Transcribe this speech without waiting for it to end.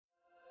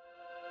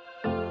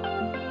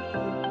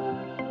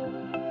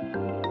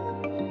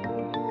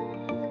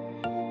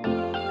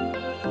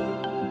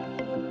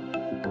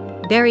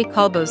Barry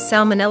Callebaut's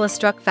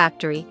salmonella-struck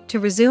factory to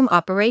resume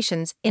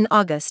operations in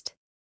August.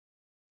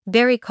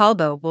 Barry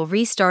Callebaut will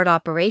restart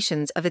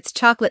operations of its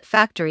chocolate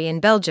factory in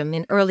Belgium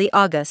in early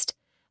August,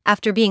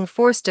 after being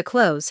forced to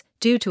close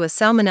due to a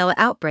salmonella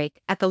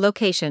outbreak at the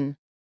location.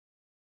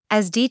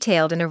 As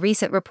detailed in a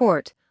recent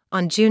report,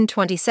 on June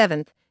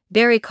 27,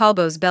 Barry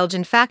Callebaut's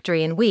Belgian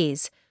factory in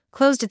Wies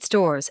closed its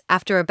doors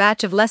after a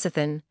batch of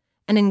lecithin,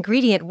 an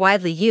ingredient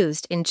widely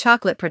used in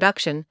chocolate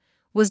production,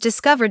 was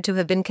discovered to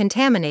have been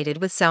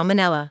contaminated with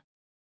salmonella.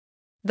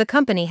 The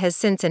company has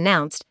since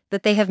announced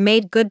that they have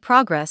made good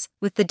progress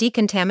with the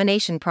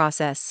decontamination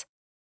process.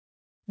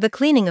 The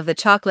cleaning of the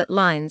chocolate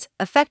lines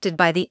affected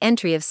by the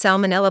entry of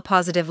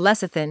salmonella-positive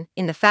lecithin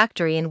in the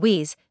factory in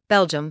Wies,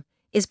 Belgium,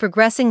 is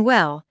progressing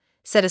well,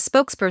 said a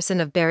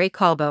spokesperson of Barry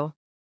Callebaut.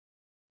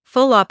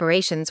 Full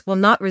operations will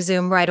not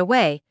resume right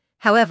away,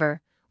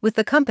 however, with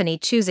the company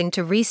choosing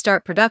to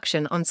restart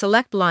production on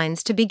select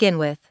lines to begin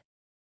with.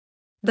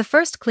 The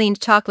first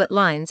cleaned chocolate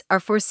lines are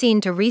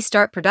foreseen to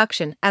restart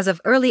production as of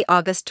early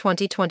August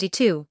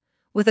 2022,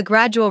 with a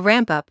gradual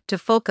ramp-up to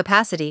full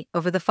capacity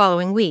over the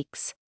following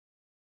weeks.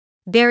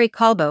 Barry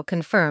Callebaut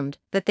confirmed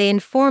that they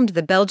informed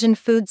the Belgian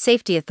food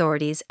safety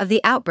authorities of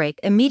the outbreak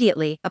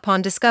immediately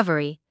upon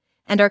discovery,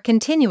 and are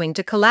continuing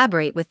to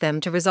collaborate with them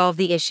to resolve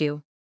the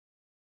issue.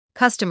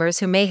 Customers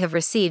who may have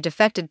received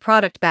affected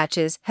product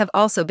batches have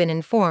also been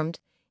informed,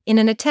 in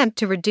an attempt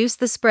to reduce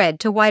the spread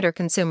to wider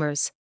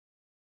consumers.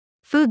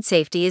 Food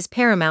safety is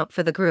paramount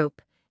for the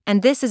group,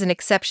 and this is an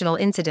exceptional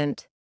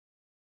incident.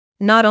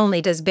 Not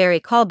only does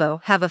Barry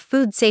Callebaut have a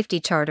food safety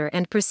charter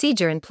and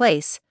procedure in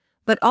place,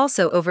 but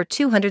also over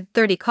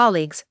 230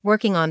 colleagues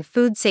working on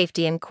food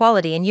safety and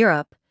quality in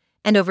Europe,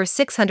 and over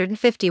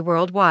 650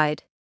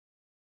 worldwide.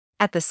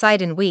 At the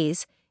site in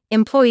Wies,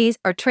 employees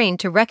are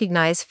trained to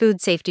recognize food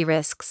safety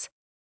risks.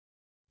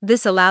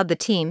 This allowed the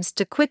teams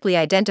to quickly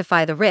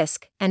identify the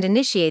risk and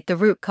initiate the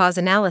root cause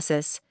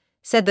analysis,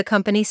 said the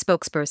company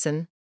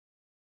spokesperson.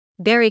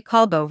 Barry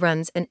Callebaut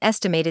runs an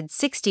estimated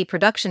 60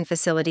 production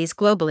facilities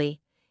globally,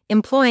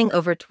 employing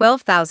over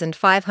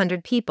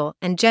 12,500 people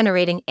and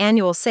generating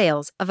annual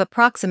sales of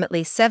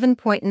approximately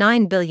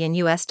 $7.9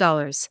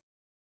 billion.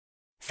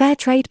 Fair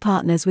Trade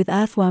partners with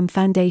Earthworm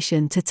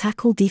Foundation to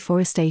tackle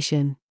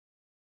deforestation.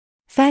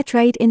 Fair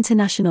Trade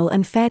International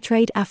and Fair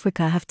Trade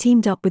Africa have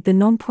teamed up with the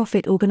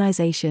non-profit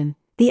organization,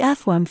 the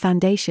Earthworm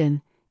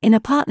Foundation, in a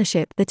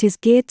partnership that is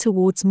geared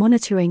towards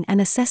monitoring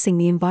and assessing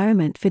the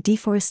environment for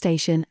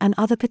deforestation and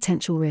other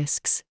potential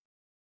risks.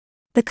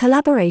 The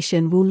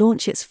collaboration will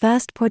launch its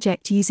first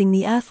project using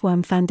the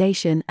Earthworm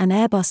Foundation and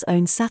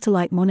Airbus-owned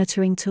satellite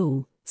monitoring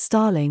tool,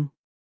 Starling.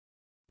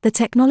 The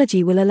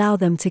technology will allow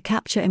them to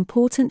capture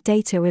important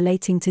data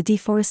relating to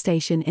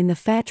deforestation in the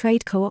fair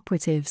trade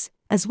cooperatives,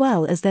 as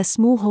well as their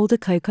smallholder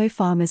cocoa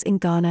farmers in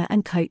Ghana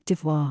and Côte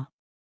d'Ivoire.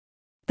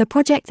 The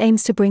project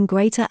aims to bring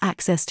greater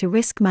access to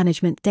risk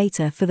management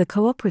data for the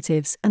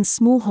cooperatives and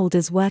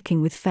smallholders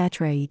working with fair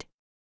trade.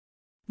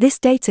 This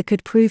data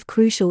could prove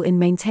crucial in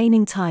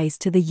maintaining ties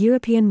to the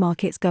European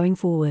markets going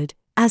forward,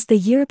 as the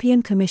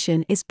European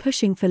Commission is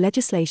pushing for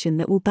legislation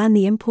that will ban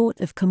the import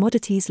of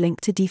commodities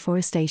linked to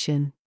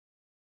deforestation.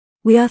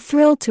 We are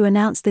thrilled to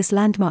announce this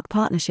landmark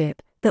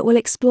partnership that will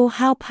explore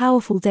how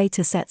powerful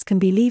data sets can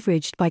be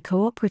leveraged by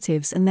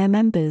cooperatives and their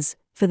members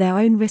for their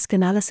own risk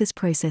analysis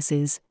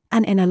processes,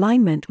 and in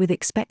alignment with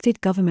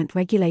expected government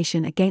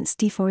regulation against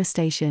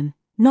deforestation,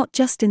 not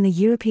just in the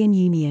European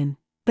Union,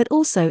 but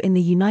also in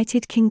the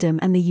United Kingdom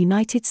and the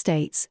United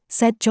States,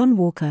 said John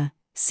Walker,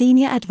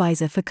 Senior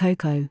Advisor for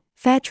Cocoa,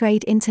 Fair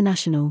Trade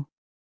International.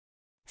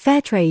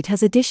 Fair Trade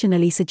has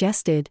additionally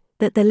suggested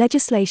that the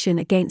legislation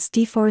against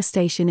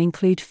deforestation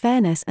include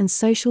fairness and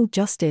social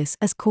justice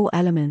as core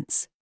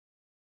elements.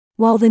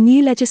 While the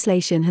new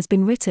legislation has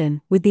been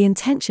written with the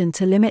intention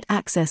to limit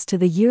access to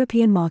the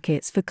European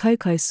markets for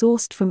cocoa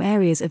sourced from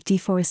areas of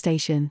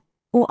deforestation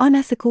or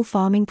unethical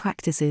farming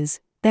practices,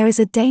 there is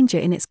a danger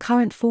in its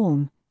current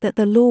form that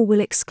the law will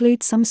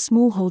exclude some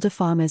smallholder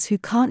farmers who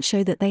can't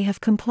show that they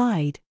have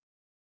complied.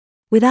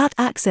 Without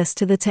access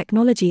to the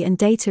technology and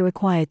data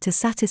required to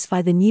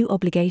satisfy the new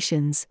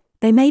obligations,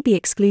 they may be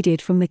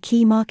excluded from the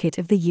key market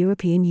of the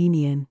European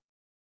Union.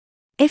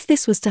 If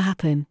this was to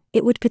happen,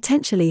 it would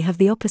potentially have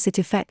the opposite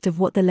effect of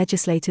what the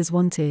legislators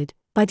wanted,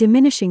 by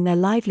diminishing their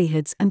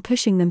livelihoods and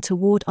pushing them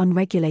toward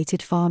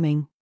unregulated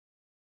farming.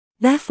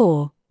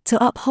 Therefore,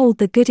 to uphold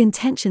the good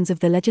intentions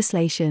of the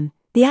legislation,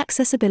 the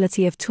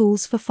accessibility of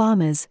tools for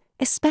farmers,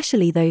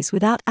 especially those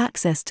without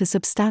access to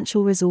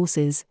substantial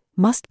resources,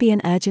 must be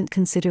an urgent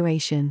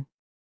consideration.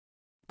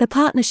 The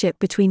partnership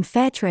between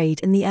Fair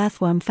Trade and the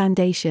Earthworm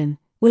Foundation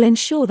will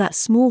ensure that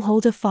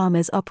smallholder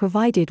farmers are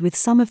provided with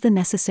some of the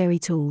necessary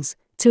tools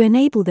to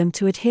enable them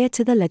to adhere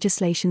to the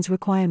legislation's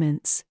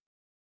requirements.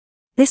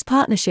 This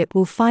partnership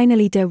will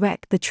finally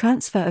direct the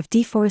transfer of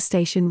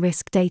deforestation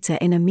risk data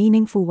in a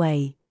meaningful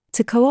way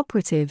to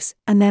cooperatives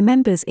and their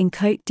members in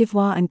Côte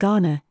d'Ivoire and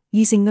Ghana,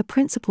 using the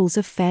principles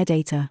of fair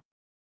data.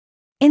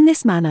 In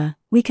this manner,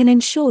 We can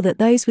ensure that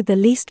those with the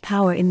least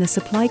power in the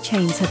supply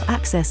chains have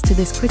access to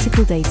this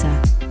critical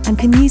data, and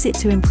can use it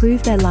to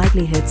improve their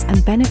livelihoods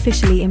and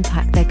beneficially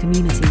impact their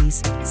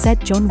communities,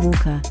 said John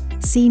Walker,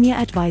 Senior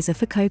Advisor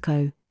for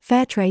Cocoa,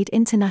 Fairtrade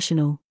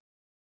International.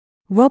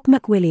 Rob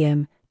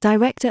McWilliam,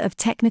 Director of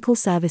Technical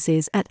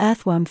Services at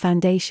Earthworm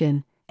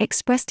Foundation,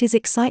 expressed his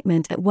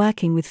excitement at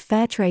working with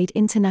Fairtrade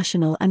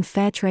International and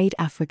Fairtrade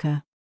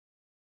Africa.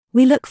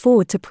 We look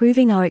forward to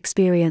proving our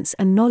experience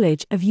and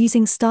knowledge of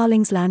using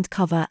Starling's land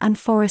cover and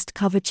forest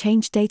cover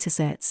change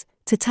datasets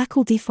to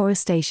tackle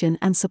deforestation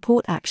and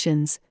support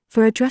actions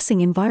for addressing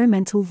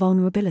environmental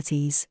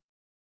vulnerabilities.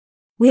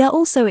 We are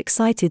also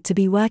excited to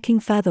be working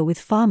further with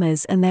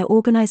farmers and their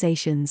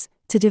organizations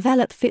to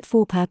develop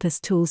fit-for-purpose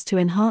tools to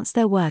enhance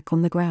their work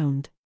on the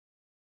ground.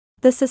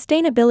 The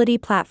sustainability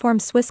platform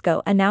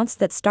Swissco announced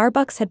that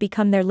Starbucks had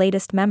become their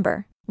latest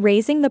member,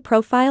 raising the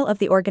profile of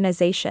the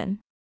organization.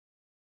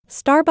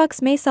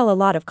 Starbucks may sell a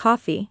lot of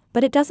coffee,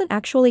 but it doesn't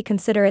actually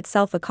consider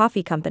itself a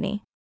coffee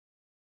company.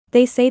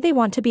 They say they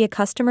want to be a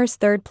customer's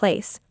third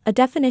place, a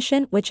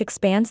definition which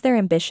expands their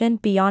ambition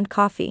beyond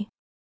coffee.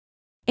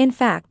 In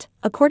fact,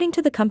 according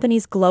to the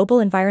company's Global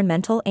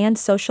Environmental and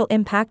Social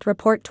Impact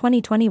Report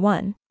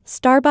 2021,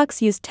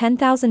 Starbucks used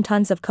 10,000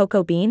 tons of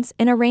cocoa beans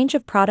in a range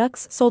of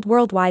products sold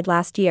worldwide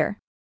last year.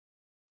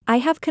 I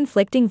have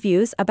conflicting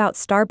views about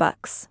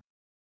Starbucks.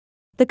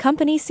 The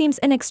company seems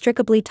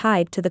inextricably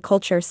tied to the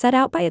culture set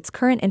out by its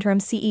current interim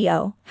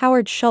CEO,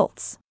 Howard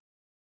Schultz.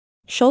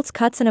 Schultz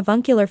cuts an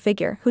avuncular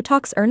figure who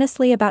talks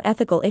earnestly about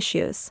ethical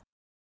issues.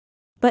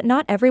 But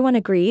not everyone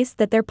agrees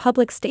that their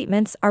public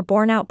statements are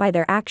borne out by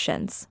their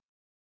actions.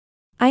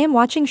 I am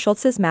watching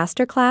Schultz's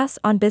masterclass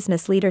on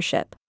business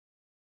leadership.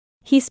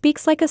 He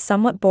speaks like a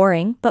somewhat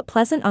boring but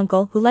pleasant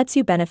uncle who lets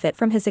you benefit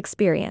from his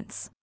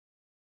experience.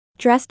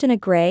 Dressed in a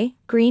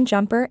green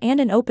jumper and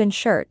an open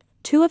shirt,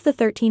 2 of the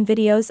 13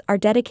 videos are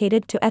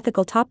dedicated to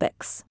ethical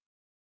topics.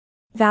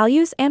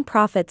 Values and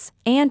profits,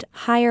 and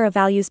hire a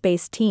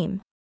values-based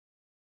team.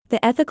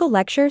 The ethical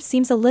lecture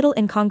seems a little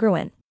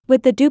incongruent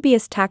with the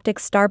dubious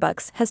tactics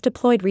Starbucks has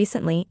deployed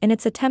recently in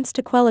its attempts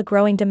to quell a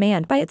growing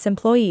demand by its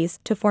employees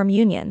to form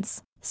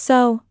unions.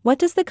 So, what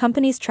does the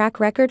company's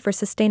track record for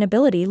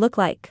sustainability look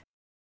like?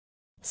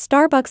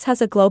 Starbucks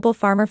has a global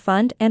farmer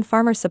fund and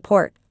farmer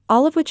support,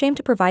 all of which aim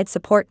to provide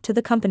support to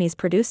the company's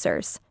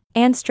producers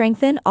and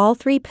strengthen all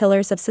 3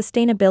 pillars of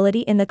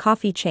sustainability in the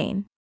coffee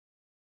chain.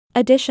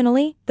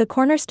 Additionally, the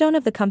cornerstone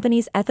of the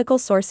company's ethical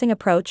sourcing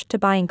approach to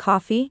buying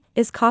coffee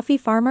is Coffee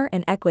Farmer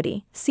and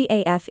Equity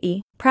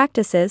 (CAFE)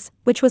 practices,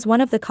 which was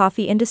one of the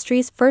coffee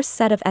industry's first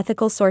set of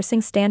ethical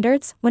sourcing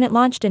standards when it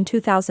launched in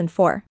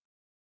 2004.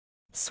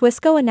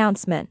 Swissco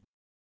announcement.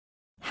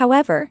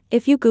 However,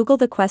 if you Google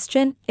the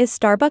question, "Is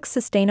Starbucks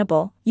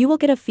sustainable?" you will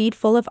get a feed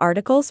full of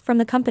articles from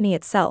the company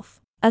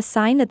itself, a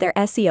sign that their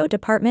SEO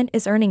department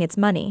is earning its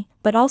money,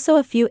 but also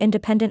a few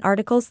independent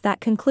articles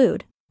that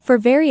conclude, for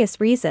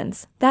various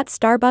reasons, that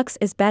Starbucks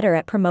is better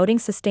at promoting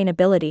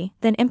sustainability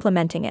than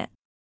implementing it.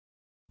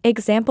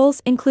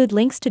 Examples include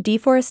links to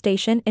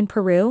deforestation in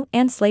Peru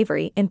and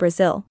slavery in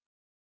Brazil.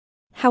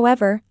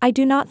 However, I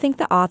do not think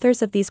the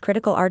authors of these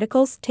critical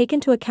articles take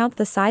into account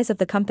the size of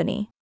the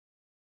company.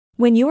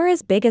 When you are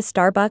as big as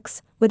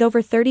Starbucks, with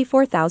over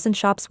 34,000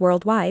 shops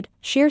worldwide,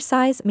 sheer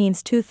size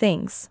means 2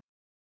 things.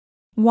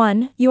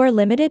 1. You are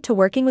limited to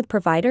working with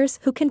providers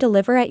who can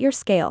deliver at your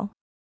scale.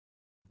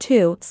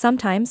 2.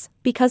 Sometimes,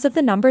 because of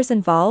the numbers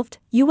involved,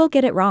 you will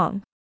get it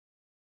wrong.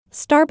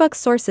 Starbucks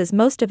sources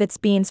most of its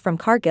beans from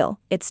Cargill,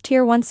 its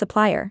Tier 1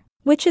 supplier,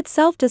 which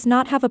itself does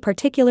not have a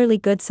particularly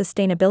good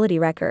sustainability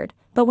record,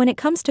 but when it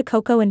comes to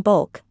cocoa in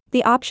bulk,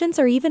 the options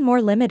are even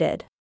more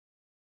limited.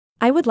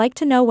 I would like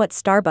to know what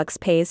Starbucks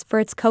pays for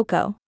its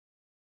cocoa.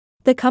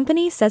 The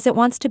company says it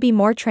wants to be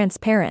more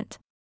transparent.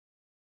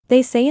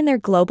 They say in their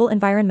Global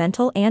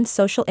Environmental and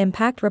Social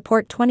Impact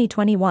Report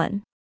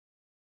 2021.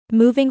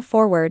 Moving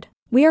forward,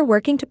 we are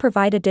working to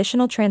provide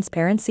additional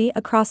transparency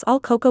across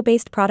all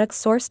cocoa-based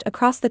products sourced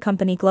across the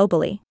company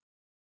globally.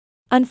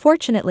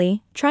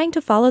 Unfortunately, trying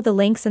to follow the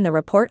links in the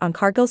report on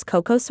Cargill's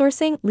cocoa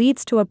sourcing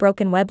leads to a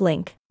broken web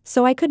link,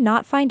 so I could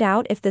not find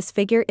out if this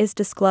figure is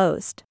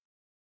disclosed.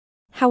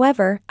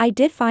 However, I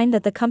did find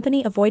that the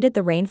company avoided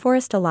the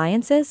Rainforest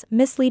Alliance's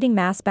misleading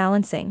mass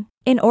balancing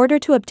in order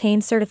to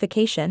obtain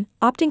certification,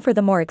 opting for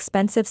the more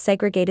expensive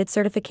segregated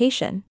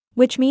certification,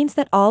 which means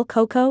that all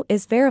cocoa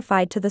is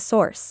verified to the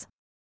source.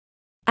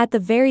 At the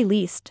very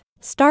least,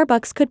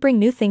 Starbucks could bring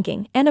new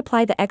thinking and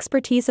apply the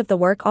expertise of the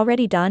work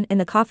already done in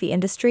the coffee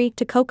industry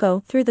to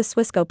cocoa through the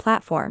Swissco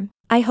platform.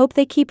 I hope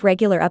they keep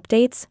regular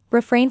updates,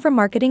 refrain from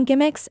marketing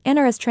gimmicks, and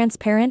are as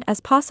transparent as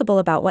possible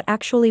about what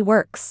actually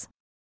works.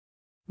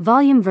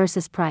 Volume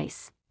versus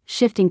price,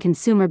 shifting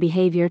consumer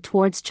behavior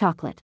towards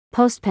chocolate,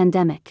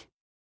 post-pandemic.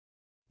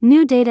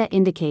 New data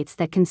indicates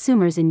that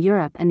consumers in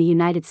Europe and the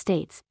United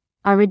States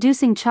are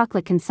reducing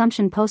chocolate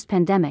consumption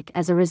post-pandemic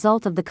as a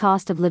result of the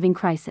cost of living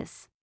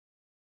crisis.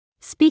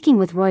 Speaking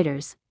with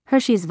Reuters,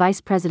 Hershey's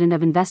Vice President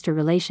of Investor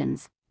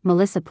Relations,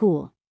 Melissa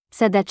Poole,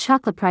 said that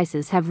chocolate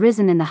prices have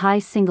risen in the high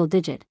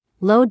single-digit,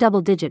 low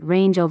double-digit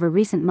range over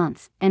recent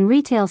months, and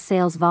retail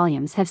sales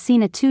volumes have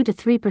seen a 2 to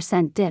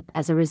 3% dip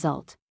as a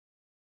result.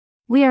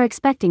 We are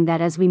expecting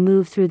that as we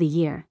move through the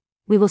year,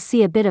 we will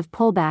see a bit of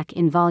pullback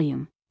in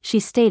volume, she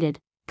stated,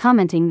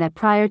 commenting that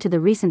prior to the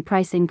recent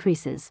price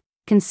increases,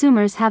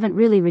 consumers haven't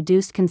really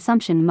reduced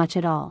consumption much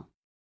at all.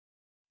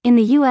 In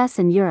the US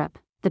and Europe,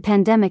 the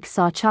pandemic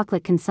saw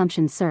chocolate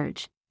consumption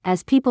surge,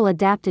 as people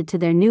adapted to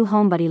their new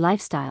homebody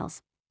lifestyles,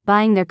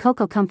 buying their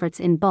cocoa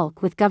comforts in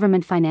bulk with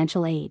government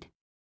financial aid.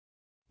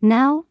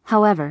 Now,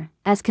 however,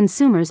 as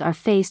consumers are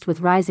faced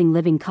with rising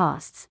living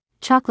costs,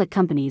 chocolate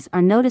companies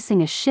are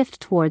noticing a shift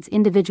towards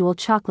individual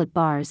chocolate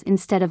bars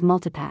instead of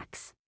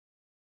multipacks.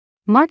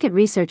 Market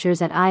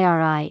researchers at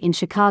IRI in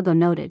Chicago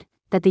noted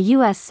that the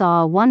US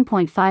saw a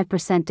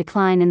 1.5%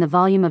 decline in the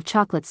volume of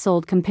chocolate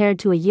sold compared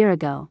to a year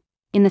ago,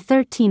 in the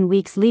 13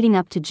 weeks leading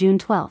up to June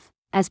 12,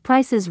 as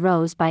prices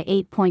rose by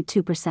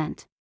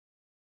 8.2%.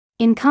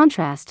 In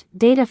contrast,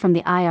 data from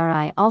the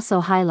IRI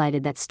also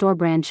highlighted that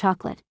store-brand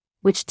chocolate,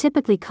 which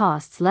typically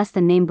costs less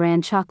than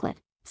name-brand chocolate,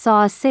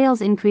 saw a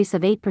sales increase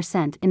of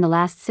 8% in the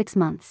last 6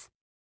 months.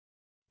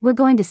 We're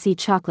going to see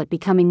chocolate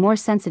becoming more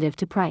sensitive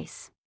to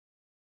price.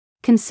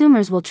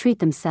 Consumers will treat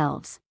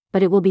themselves,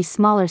 but it will be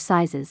smaller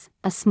sizes,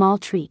 a small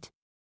treat.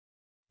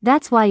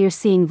 That's why you're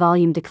seeing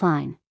volume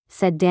decline,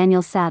 said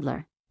Daniel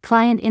Sadler,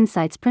 Client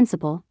Insights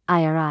Principal,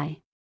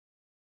 IRI.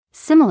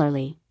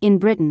 Similarly, in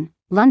Britain,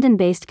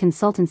 London-based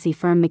consultancy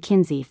firm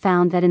McKinsey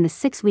found that in the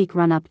 6-week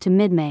run-up to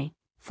mid-May,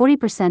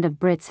 40% of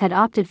Brits had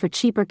opted for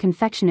cheaper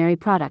confectionery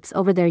products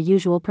over their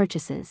usual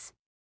purchases.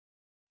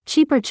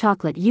 Cheaper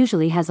chocolate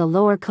usually has a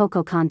lower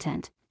cocoa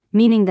content,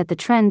 meaning that the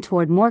trend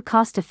toward more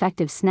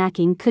cost-effective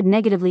snacking could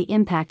negatively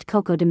impact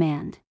cocoa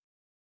demand.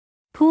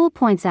 Poole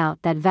points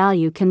out that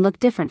value can look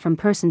different from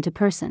person to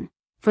person.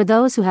 For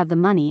those who have the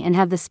money and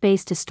have the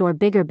space to store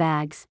bigger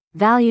bags,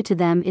 value to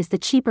them is the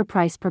cheaper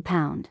price per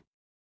pound.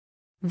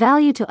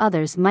 Value to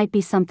others might be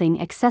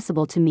something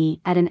accessible to me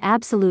at an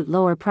absolute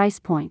lower price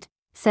point,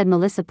 said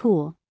Melissa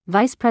Poole,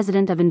 Vice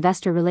President of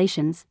Investor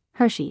Relations,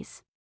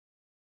 Hershey's.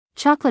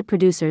 Chocolate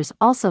producers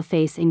also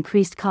face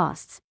increased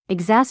costs,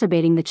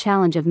 exacerbating the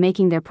challenge of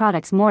making their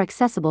products more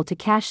accessible to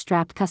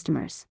cash-strapped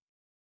customers.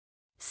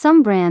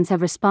 Some brands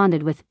have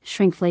responded with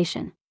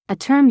shrinkflation, a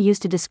term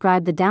used to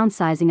describe the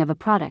downsizing of a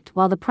product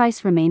while the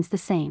price remains the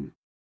same.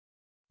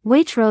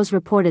 Waitrose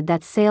reported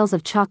that sales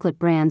of chocolate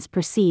brands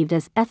perceived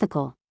as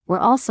ethical were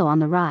also on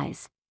the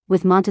rise,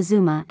 with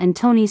Montezuma and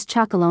Tony's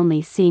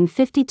Chocolonely seeing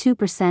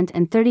 52%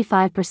 and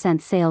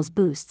 35% sales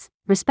boosts,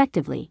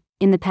 respectively,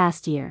 in the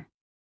past year.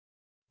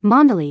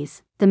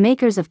 Mondelez, the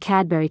makers of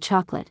Cadbury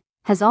chocolate,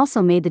 has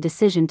also made the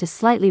decision to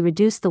slightly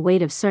reduce the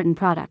weight of certain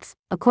products,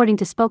 according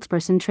to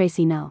spokesperson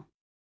Tracy No.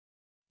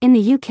 In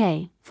the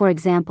UK, for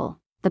example,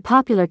 the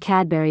popular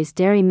Cadbury's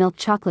Dairy Milk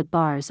chocolate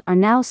bars are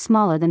now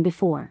smaller than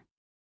before.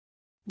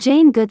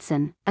 Jane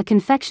Goodson, a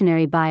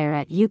confectionery buyer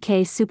at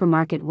UK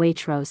supermarket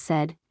Waitrose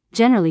said,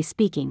 generally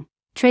speaking,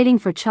 trading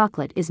for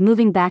chocolate is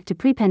moving back to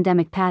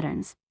pre-pandemic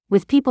patterns,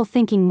 with people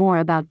thinking more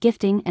about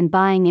gifting and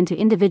buying into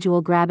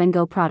individual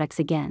grab-and-go products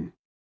again.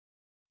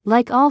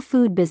 Like all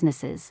food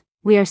businesses,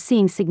 we are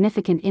seeing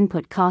significant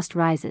input cost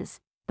rises,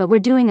 but we're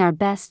doing our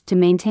best to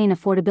maintain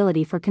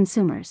affordability for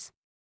consumers.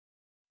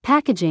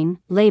 Packaging,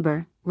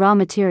 labor, raw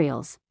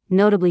materials,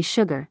 notably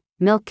sugar,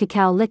 milk,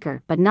 cacao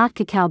liquor but not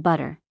cacao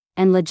butter,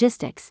 and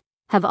logistics,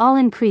 have all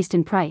increased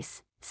in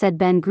price, said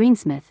Ben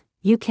Greensmith,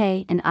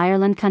 UK and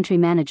Ireland country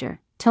manager,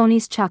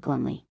 Tony's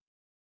Chocolonely.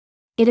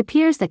 It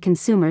appears that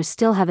consumers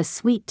still have a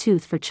sweet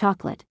tooth for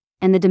chocolate,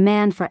 and the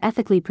demand for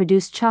ethically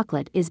produced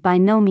chocolate is by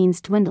no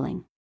means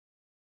dwindling.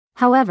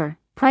 However,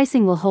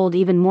 pricing will hold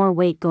even more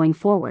weight going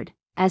forward,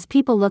 as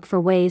people look for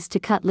ways to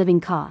cut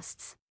living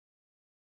costs.